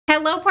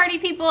Hello party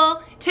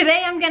people!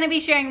 Today I'm gonna be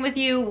sharing with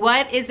you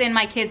what is in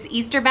my kids'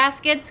 Easter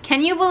baskets.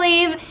 Can you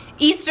believe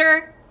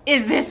Easter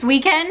is this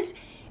weekend?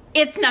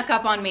 It snuck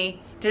up on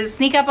me. Did it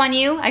sneak up on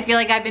you? I feel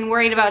like I've been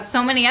worried about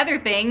so many other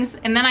things,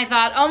 and then I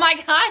thought, oh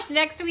my gosh,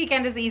 next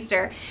weekend is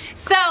Easter.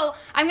 So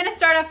I'm gonna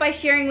start off by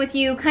sharing with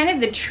you kind of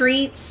the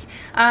treats,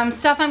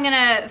 stuff I'm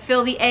gonna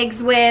fill the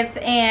eggs with,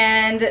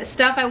 and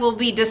stuff I will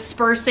be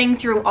dispersing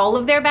through all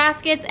of their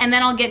baskets, and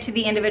then I'll get to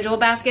the individual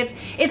baskets.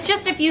 It's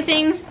just a few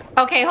things.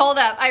 Okay, hold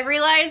up. I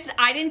realized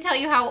I didn't tell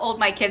you how old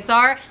my kids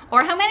are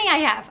or how many I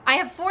have. I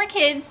have 4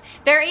 kids.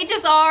 Their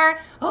ages are,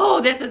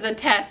 oh, this is a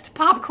test,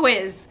 pop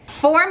quiz.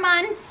 4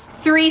 months,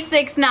 3,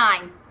 6,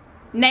 9.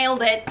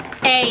 Nailed it.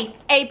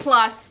 A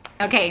plus.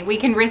 Okay, we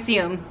can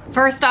resume.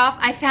 First off,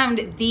 I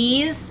found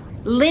these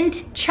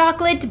Lindt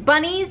chocolate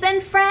bunnies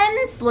and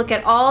friends. Look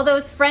at all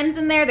those friends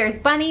in there. There's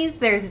bunnies,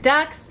 there's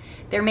ducks,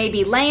 there may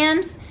be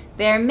lambs,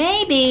 there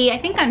may be, I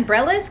think,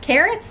 umbrellas,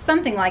 carrots,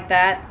 something like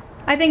that.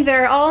 I think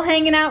they're all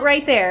hanging out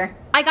right there.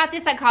 I got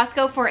this at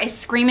Costco for a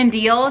screamin'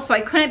 deal, so I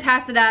couldn't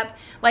pass it up.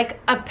 Like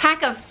a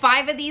pack of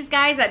 5 of these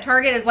guys at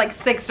Target is like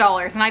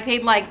 $6, and I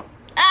paid like,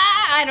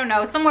 I don't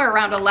know, somewhere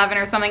around 11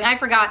 or something, I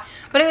forgot.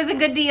 But it was a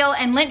good deal,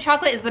 and Lindt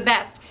chocolate is the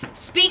best.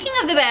 Speaking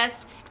of the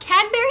best,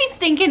 Cadbury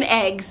stinkin'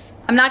 eggs.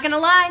 I'm not gonna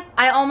lie,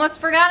 I almost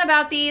forgot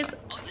about these.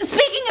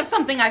 Speaking of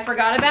something I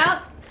forgot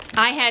about,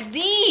 I had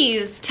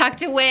these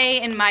tucked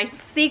away in my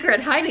secret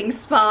hiding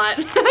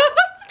spot.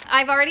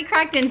 I've already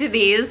cracked into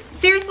these.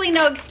 Seriously,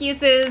 no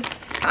excuses.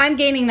 I'm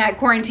gaining that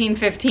quarantine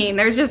 15.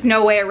 There's just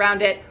no way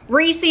around it.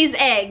 Reese's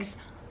eggs,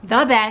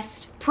 the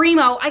best.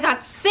 Primo, I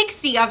got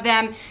 60 of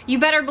them. You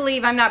better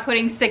believe I'm not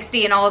putting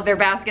 60 in all of their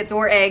baskets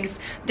or eggs.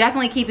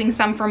 Definitely keeping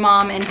some for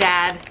mom and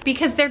dad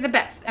because they're the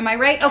best. Am I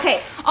right?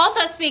 Okay,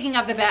 also speaking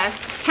of the best,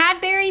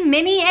 Cadbury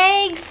mini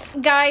eggs.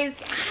 Guys,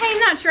 I'm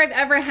not sure I've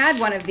ever had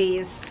one of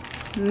these.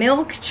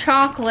 Milk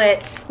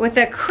chocolate with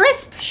a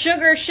crisp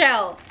sugar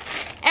shell.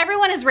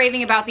 Everyone is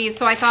raving about these,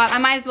 so I thought I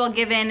might as well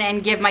give in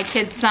and give my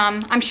kids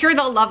some. I'm sure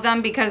they'll love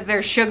them because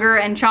they're sugar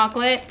and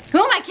chocolate. Who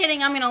am I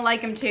kidding? I'm gonna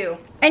like them too.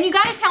 And you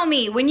gotta tell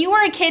me, when you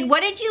were a kid,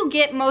 what did you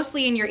get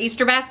mostly in your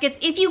Easter baskets,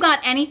 if you got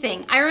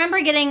anything? I remember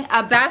getting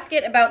a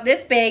basket about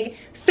this big,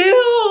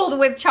 filled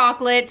with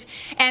chocolate,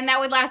 and that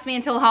would last me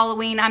until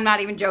Halloween. I'm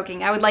not even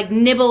joking. I would like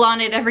nibble on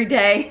it every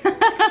day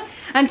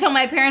until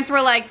my parents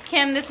were like,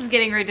 Kim, this is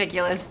getting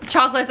ridiculous.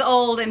 Chocolate's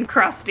old and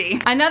crusty.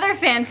 Another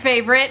fan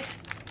favorite,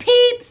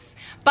 Peeps.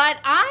 But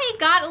I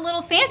got a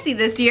little fancy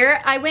this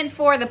year. I went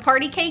for the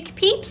party cake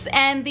Peeps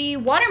and the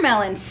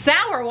watermelon,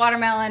 sour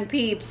watermelon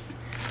Peeps.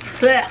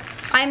 Blech.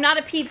 I'm not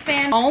a Peep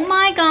fan. Oh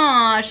my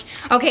gosh.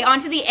 Okay,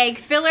 onto the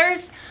egg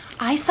fillers.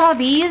 I saw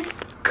these.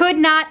 Could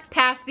not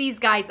pass these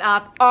guys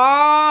up.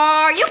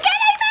 Are you kidding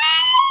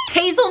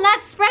me?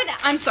 Hazelnut spread.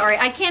 I'm sorry,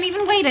 I can't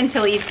even wait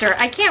until Easter.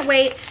 I can't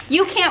wait.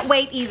 You can't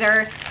wait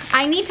either.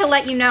 I need to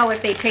let you know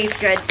if they taste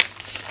good.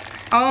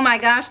 Oh my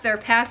gosh, they're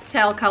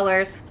pastel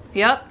colors.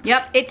 Yep.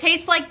 It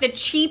tastes like the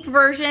cheap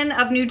version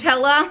of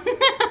Nutella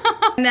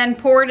and then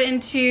poured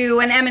into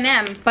an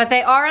M&M. But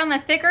they are on the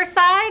thicker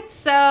side,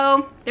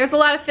 so there's a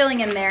lot of filling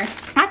in there.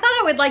 I thought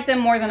I would like them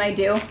more than I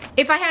do.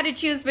 If I had to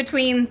choose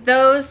between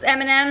those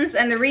M&Ms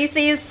and the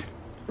Reese's,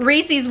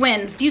 Reese's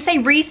wins. Do you say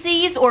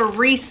Reese's or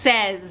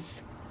Reese's?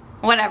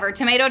 Whatever,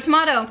 tomato,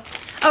 tomato.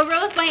 A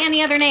rose by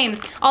any other name.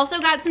 Also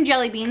got some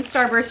jelly beans,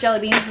 Starburst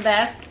jelly beans, the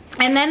best.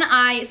 And then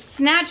I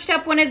snatched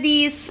up one of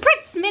these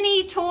Spritz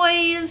mini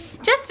toys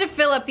just to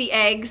fill up the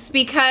eggs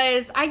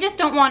because I just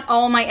don't want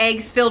all my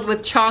eggs filled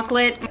with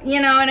chocolate.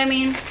 You know what I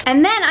mean?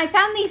 And then I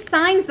found these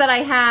signs that I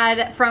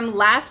had from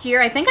last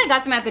year. I think I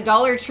got them at the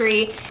Dollar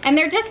Tree, and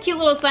they're just cute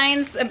little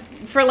signs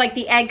for like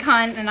the egg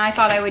hunt, and I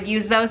thought I would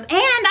use those. And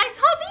I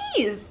saw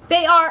these.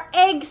 They are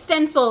egg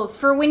stencils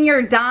for when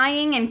you're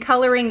dyeing and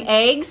coloring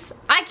eggs.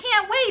 I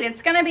can't wait.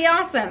 It's gonna be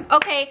awesome.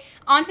 Okay,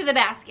 onto the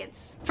baskets.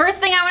 First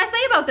thing I want to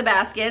say about the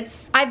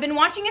baskets, I've been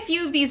watching a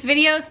few of these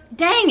videos.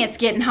 Dang, it's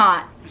getting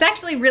hot. It's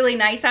actually really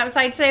nice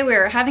outside today.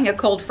 We're having a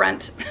cold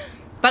front,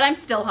 but I'm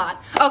still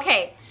hot.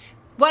 Okay,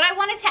 what I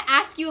wanted to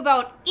ask you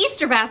about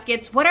Easter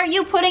baskets, what are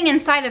you putting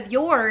inside of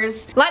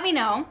yours? Let me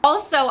know.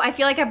 Also, I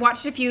feel like I've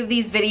watched a few of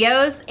these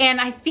videos,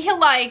 and I feel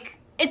like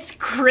it's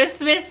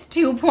Christmas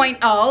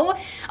 2.0.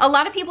 A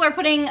lot of people are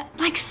putting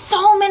like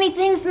so many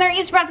things in their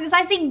Easter baskets.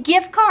 I see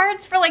gift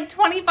cards for like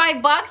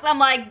 25 bucks. I'm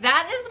like,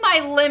 that is my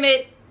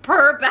limit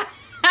per basket.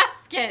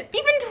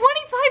 Even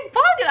 25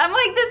 bucks. I'm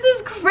like, this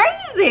is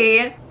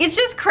crazy. It's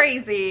just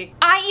crazy.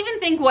 I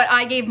even think what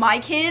I gave my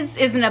kids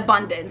is an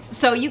abundance.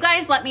 So you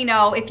guys let me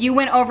know if you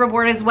went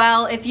overboard as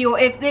well. If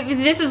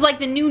this is like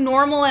the new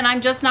normal and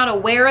I'm just not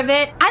aware of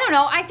it. I don't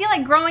know. I feel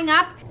like growing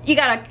up, you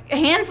got a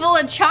handful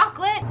of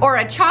chocolate or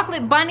a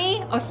chocolate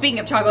bunny. Oh, speaking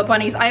of chocolate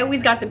bunnies, I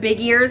always got the big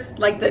ears,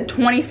 like the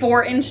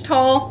 24-inch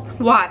tall.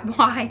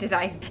 Why did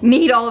I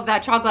need all of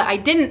that chocolate? I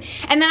didn't.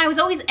 And then I was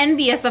always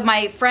envious of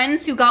my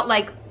friends who got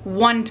like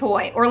one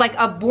toy or like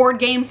a board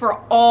game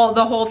for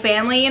the whole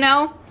family, you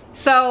know?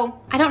 So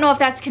I don't know if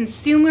that's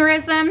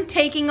consumerism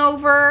taking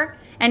over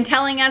and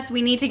telling us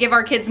we need to give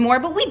our kids more,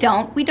 but we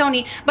don't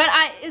need, but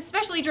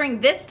especially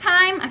during this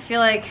time, I feel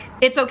like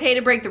it's okay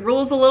to break the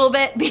rules a little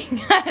bit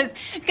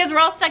because we're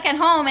all stuck at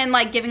home, and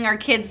like giving our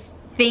kids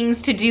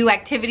things to do,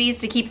 activities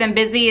to keep them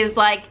busy is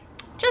like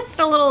just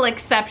a little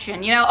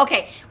exception, you know?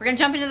 Okay, we're gonna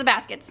jump into the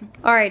baskets.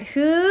 All right,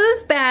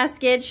 whose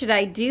basket should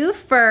I do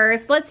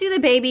first? Let's do the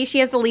baby. She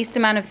has the least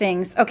amount of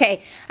things.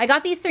 Okay, I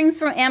got these things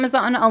from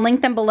Amazon. I'll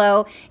link them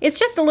below. It's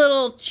just a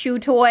little chew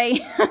toy.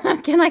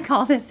 Can I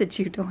call this a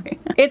chew toy?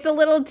 It's a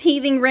little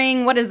teething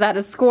ring. What is that?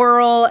 A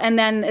squirrel, and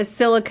then a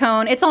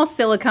silicone. It's all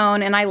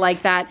silicone, and I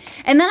like that.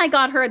 And then I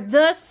got her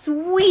the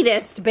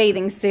sweetest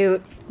bathing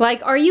suit.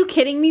 Like, are you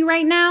kidding me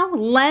right now?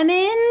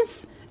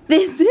 Lemons?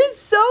 This is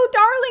so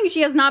darling.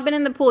 She has not been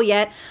in the pool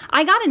yet.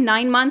 I got a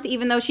 9-month,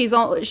 even though she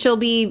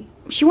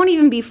won't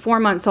even be 4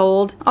 months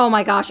old. Oh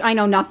my gosh, I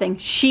know nothing.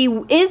 She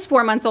is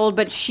 4 months old,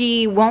 but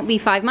she won't be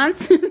 5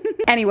 months.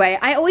 Anyway,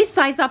 I always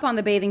size up on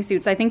the bathing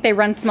suits. I think they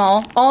run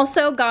small.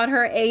 Also got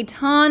her a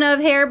ton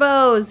of hair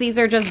bows. These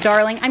are just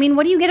darling. I mean,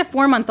 what do you get a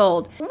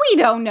 4-month-old? We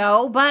don't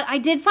know, but I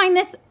did find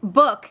this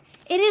book.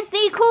 It is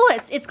the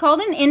coolest. It's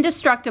called an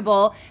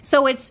Indestructible.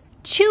 So it's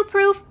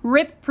chew-proof,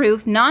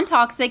 rip-proof,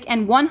 non-toxic,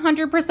 and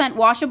 100%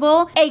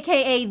 washable,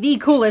 aka the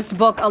coolest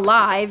book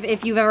alive.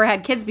 If you've ever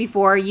had kids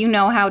before, you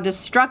know how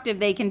destructive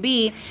they can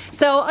be.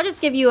 So I'll just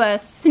give you a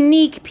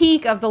sneak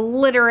peek of the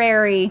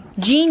literary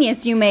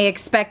genius you may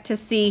expect to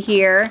see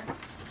here.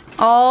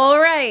 All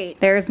right,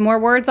 there's more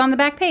words on the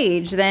back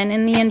page than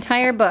in the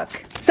entire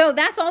book. So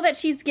that's all that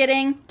she's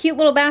getting. Cute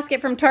little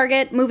basket from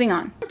Target. Moving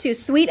on to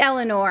Sweet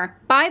Eleanor.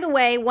 By the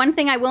way, one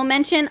thing I will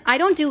mention, I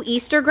don't do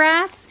Easter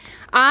grass.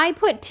 I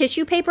put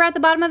tissue paper at the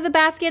bottom of the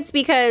baskets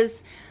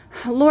because,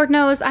 Lord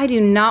knows, I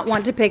do not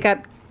want to pick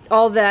up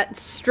all that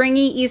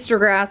stringy Easter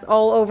grass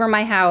all over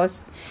my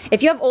house.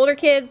 If you have older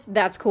kids,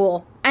 that's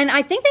cool. And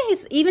I think they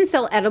even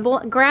sell edible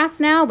grass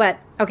now, but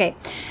okay.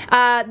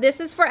 This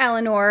is for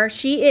Eleanor.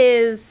 She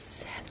is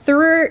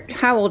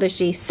how old is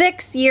she?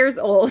 6 years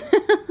old.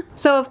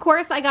 So of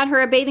course I got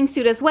her a bathing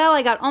suit as well.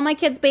 I got all my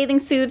kids bathing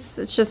suits.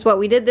 It's just what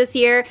we did this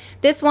year.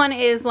 This one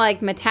is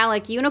like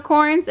metallic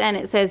unicorns, and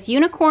it says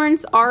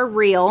unicorns are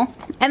real.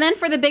 And then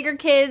for the bigger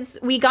kids,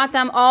 we got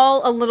them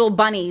all a little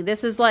bunny.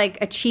 This is like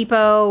a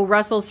cheapo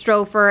Russell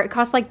Strofer. It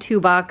costs like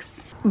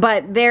 $2,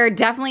 but they're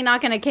definitely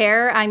not gonna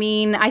care. I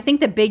mean, I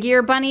think the big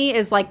ear bunny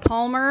is like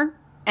Palmer,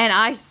 and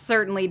I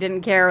certainly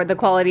didn't care the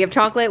quality of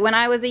chocolate when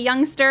I was a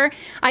youngster.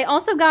 I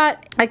also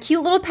got a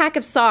cute little pack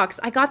of socks.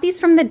 I got these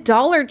from the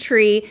Dollar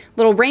Tree.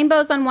 Little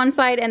rainbows on one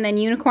side and then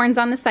unicorns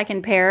on the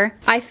second pair.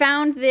 I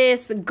found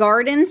this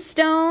garden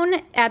stone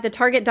at the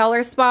Target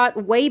dollar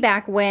spot way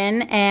back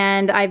when,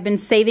 and I've been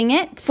saving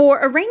it for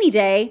a rainy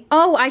day.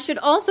 Oh, I should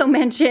also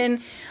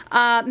mention,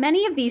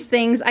 many of these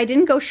things, I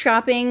didn't go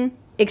shopping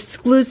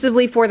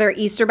exclusively for their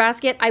Easter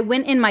basket. I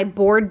went in my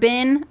board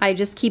bin. I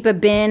just keep a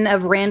bin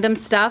of random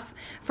stuff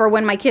for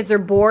when my kids are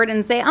bored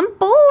and say, I'm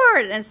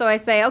bored. And so I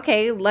say,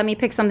 okay, let me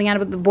pick something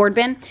out of the board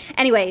bin.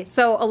 Anyway,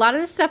 so a lot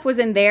of this stuff was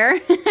in there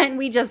and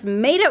we just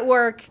made it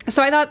work.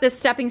 So I thought this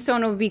stepping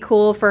stone would be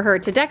cool for her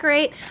to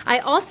decorate. I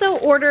also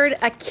ordered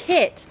a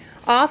kit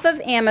off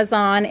of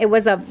Amazon. It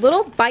was a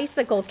little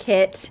bicycle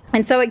kit.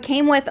 And so it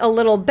came with a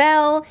little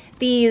bell,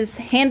 these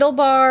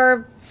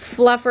handlebar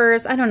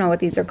fluffers, I don't know what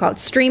these are called,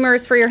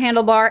 streamers for your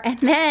handlebar, and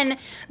then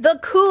the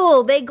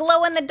cool, they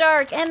glow in the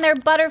dark and they're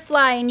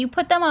butterfly, and you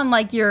put them on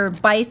like your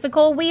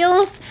bicycle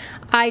wheels.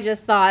 I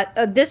just thought,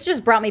 this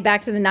just brought me back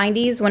to the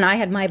 90s when I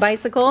had my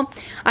bicycle.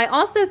 I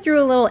also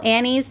threw a little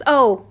Annie's,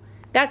 oh,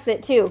 that's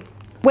it too.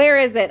 Where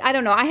is it? I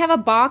don't know. I have a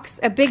box,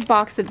 a big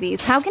box of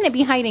these. How can it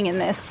be hiding in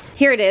this?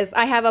 Here it is.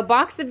 I have a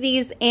box of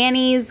these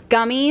Annie's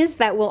gummies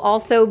that will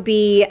also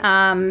be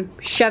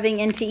shoving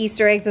into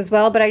Easter eggs as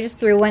well, but I just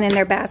threw one in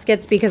their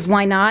baskets because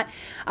why not?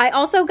 I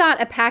also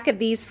got a pack of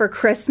these for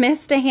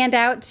Christmas to hand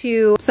out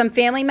to some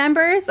family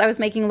members. I was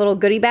making little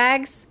goodie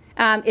bags.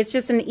 It's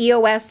just an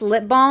EOS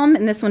lip balm,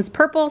 and this one's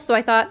purple, so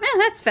I thought, man,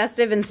 that's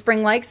festive and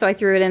spring-like, so I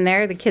threw it in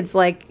there. The kids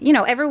like, you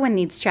know, everyone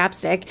needs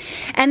chapstick.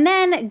 And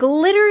then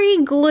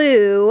glittery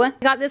glue. I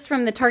got this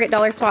from the Target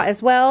dollar spot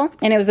as well,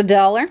 and it was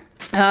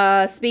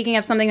 $1. Speaking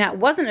of something that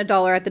wasn't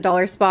 $1 at the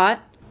dollar spot,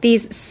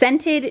 these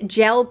scented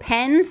gel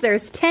pens.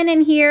 There's 10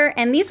 in here,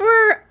 and these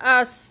were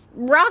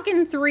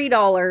rockin'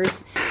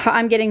 $3.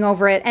 I'm getting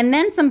over it. And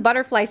then some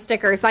butterfly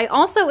stickers. I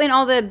also, in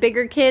all the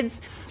bigger kids,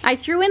 I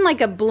threw in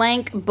like a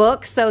blank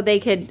book so they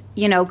could,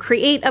 you know,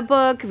 create a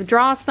book,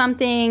 draw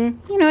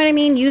something, you know what I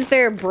mean? Use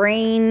their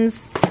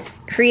brains,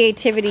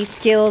 creativity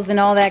skills, and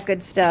all that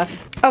good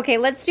stuff. Okay,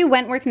 let's do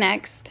Wentworth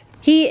next.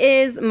 He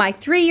is my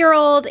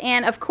 3-year-old,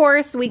 and of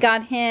course we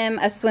got him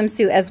a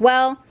swimsuit as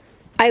well.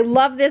 I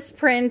love this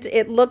print.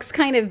 It looks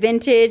kind of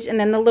vintage, and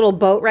then the little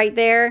boat right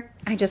there.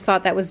 I just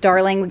thought that was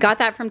darling. We got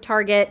that from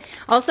Target.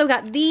 Also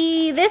got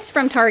this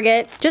from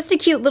Target. Just a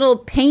cute little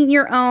paint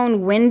your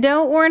own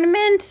window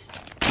ornament.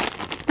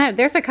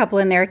 There's a couple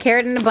in there, a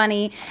carrot and a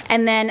bunny,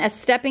 and then a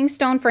stepping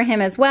stone for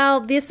him as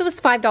well. This was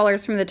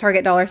 $5 from the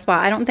Target dollar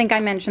spot. I don't think I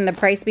mentioned the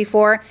price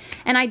before,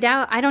 and I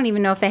don't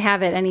even know if they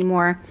have it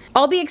anymore.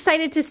 I'll be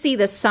excited to see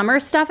the summer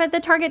stuff at the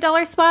Target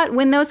dollar spot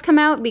when those come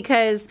out,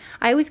 because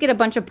I always get a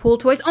bunch of pool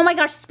toys. Oh my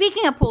gosh,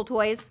 speaking of pool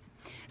toys,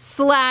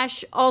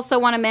 also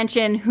want to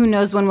mention, who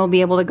knows when we'll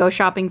be able to go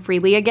shopping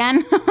freely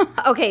again.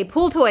 Okay,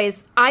 pool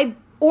toys. I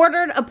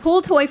ordered a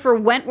pool toy for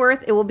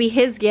Wentworth. It will be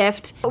his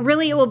gift.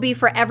 Really, it will be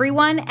for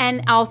everyone,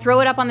 and I'll throw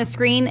it up on the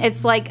screen.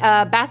 It's like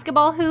a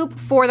basketball hoop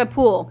for the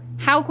pool.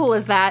 How cool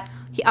is that?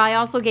 I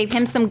also gave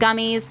him some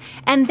gummies.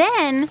 And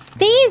then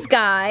these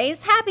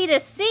guys, happy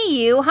to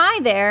see you. Hi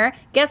there.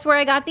 Guess where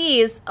I got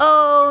these?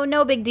 Oh,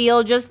 no big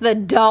deal, just the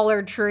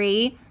Dollar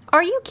Tree.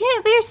 Are you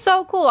kidding? They're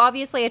so cool.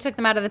 Obviously, I took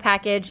them out of the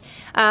package.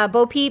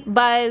 Bo Peep,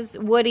 Buzz,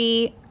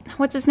 Woody,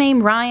 what's his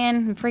name?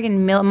 Ryan,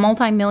 friggin'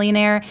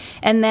 multi-millionaire.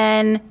 And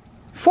then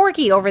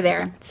Forky over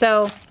there.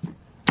 So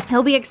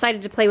he'll be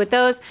excited to play with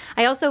those.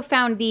 I also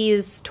found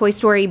these Toy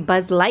Story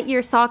Buzz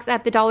Lightyear socks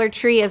at the Dollar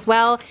Tree as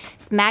well.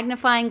 This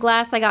magnifying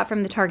glass I got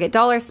from the Target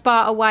dollar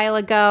spot a while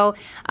ago.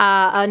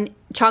 A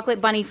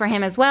chocolate bunny for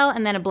him as well,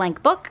 and then a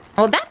blank book.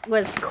 Well, that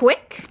was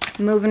quick.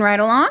 Moving right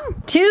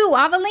along to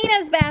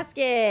Avelina's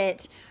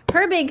basket.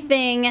 Her big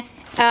thing,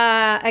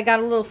 I got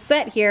a little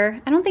set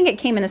here. I don't think it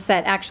came in a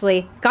set,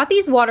 actually. Got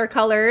these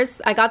watercolors.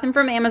 I got them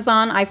from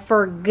Amazon. I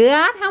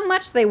forgot how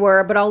much they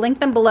were, but I'll link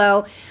them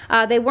below.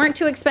 They weren't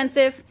too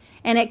expensive,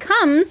 and it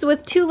comes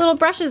with 2 little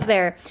brushes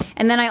there.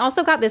 And then I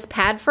also got this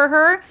pad for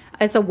her.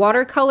 It's a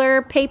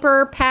watercolor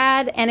paper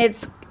pad, and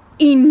it's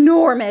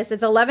enormous.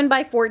 It's 11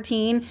 by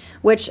 14,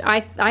 which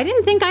I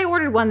didn't think I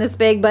ordered one this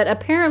big, but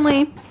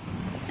apparently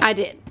I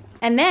did.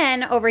 And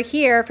then over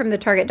here from the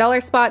Target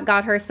dollar spot,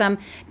 got her some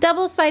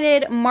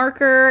double-sided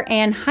marker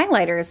and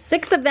highlighters.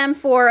 6 of them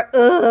for,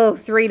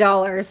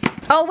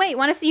 $3. Oh wait,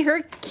 wanna see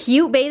her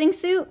cute bathing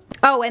suit?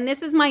 Oh, and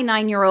this is my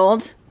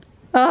 9-year-old.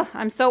 Oh,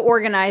 I'm so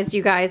organized,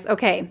 you guys.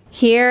 Okay,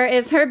 here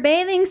is her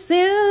bathing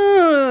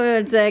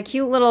suit. It's a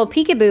cute little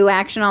peekaboo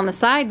action on the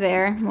side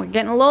there. We're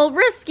getting a little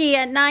risky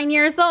at 9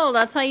 years old,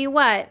 I'll tell you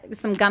what.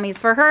 Some gummies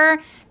for her,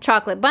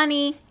 chocolate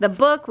bunny, the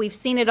book, we've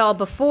seen it all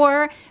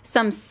before.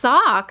 Some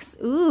socks,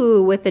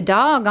 ooh, with the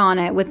dog on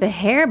it, with the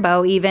hair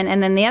bow even,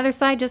 and then the other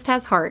side just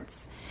has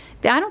hearts.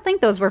 I don't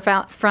think those were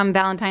from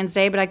Valentine's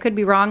Day, but I could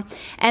be wrong.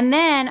 And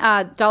then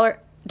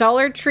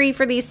Dollar Tree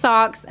for these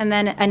socks, and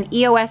then an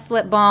EOS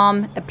lip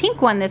balm, a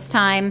pink one this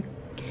time.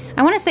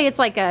 I want to say it's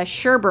like a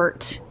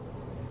sherbet.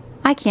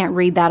 I can't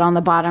read that on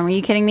the bottom. Are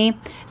you kidding me?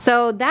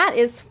 So that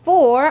is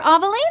for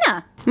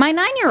Avelina, my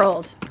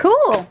 9-year-old.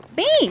 Cool.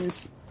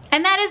 Beans.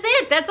 And that is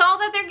it. That's all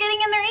that they're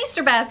getting in their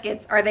Easter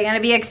baskets. Are they going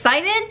to be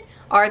excited?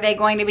 Are they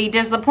going to be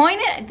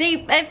disappointed?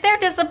 If they're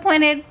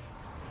disappointed,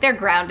 they're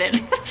grounded.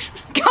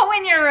 Go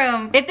in your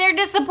room. If they're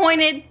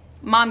disappointed,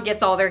 Mom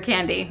gets all their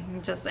candy.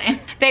 I'm just saying.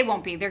 They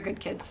won't be. They're good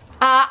kids.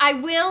 I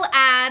will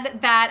add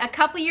that a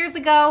couple years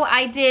ago,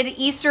 I did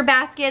Easter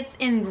baskets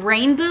in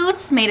rain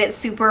boots. Made it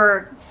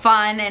super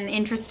fun and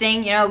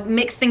interesting, you know,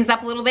 mix things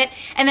up a little bit.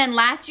 And then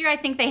last year, I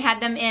think they had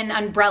them in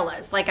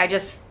umbrellas. Like I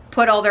just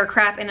put all their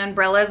crap in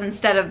umbrellas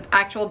instead of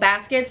actual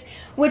baskets,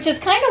 which is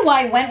kind of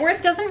why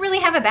Wentworth doesn't really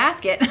have a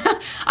basket.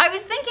 I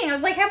was thinking, I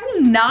was like, have we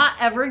not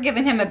ever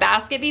given him a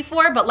basket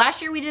before? But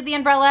last year we did the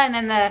umbrella, and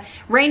then the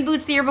rain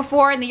boots the year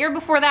before, and the year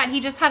before that he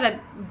just had a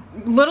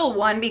little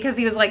one because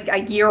he was like a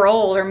year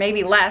old or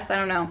maybe less, I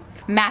don't know.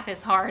 Math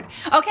is hard.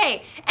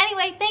 Okay,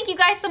 anyway, thank you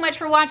guys so much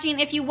for watching.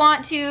 If you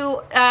want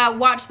to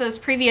watch those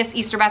previous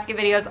Easter basket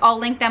videos, I'll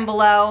link them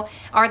below.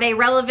 Are they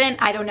relevant?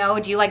 I don't know.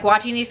 Do you like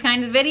watching these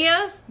kinds of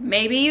videos?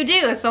 Maybe you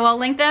do, so I'll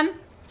link them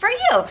for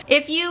you.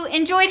 If you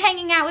enjoyed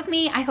hanging out with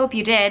me, I hope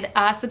you did.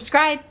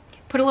 Subscribe,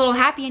 put a little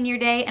happy in your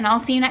day, and I'll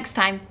see you next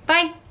time.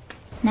 Bye.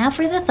 Now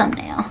for the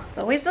thumbnail. It's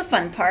always the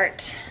fun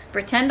part.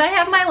 Pretend I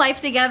have my life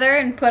together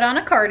and put on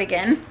a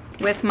cardigan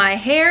with my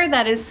hair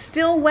that is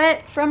still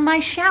wet from my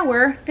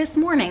shower this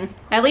morning.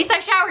 At least I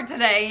showered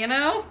today, you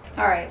know?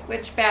 All right,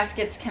 which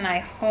baskets can I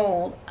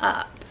hold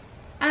up?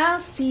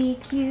 I'll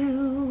seek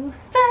you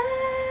there.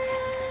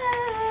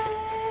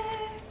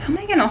 How am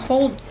I gonna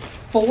hold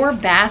 4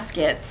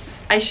 baskets?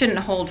 I shouldn't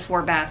hold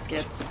 4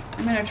 baskets.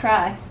 I'm gonna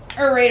try.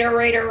 All right.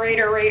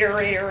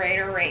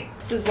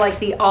 This is like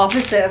the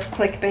opposite of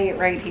clickbait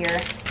right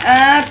here.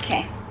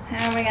 Okay,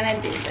 how are we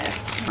gonna do this?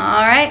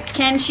 All right,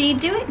 can she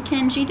do it?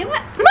 Can she do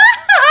it?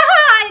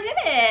 I did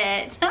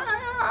it.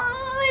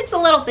 It's the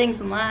little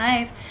things in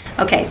life.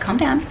 Okay, calm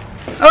down.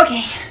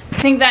 Okay, I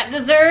think that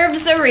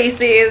deserves a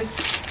Reese's.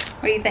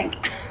 What do you think?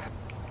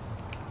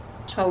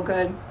 So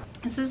good.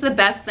 This is the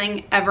best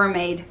thing ever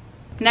made.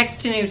 Next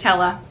to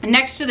Nutella. And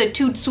next to the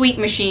Toot Sweet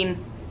machine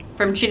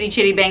from Chitty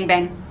Chitty Bang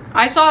Bang.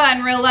 I saw that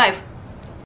in real life.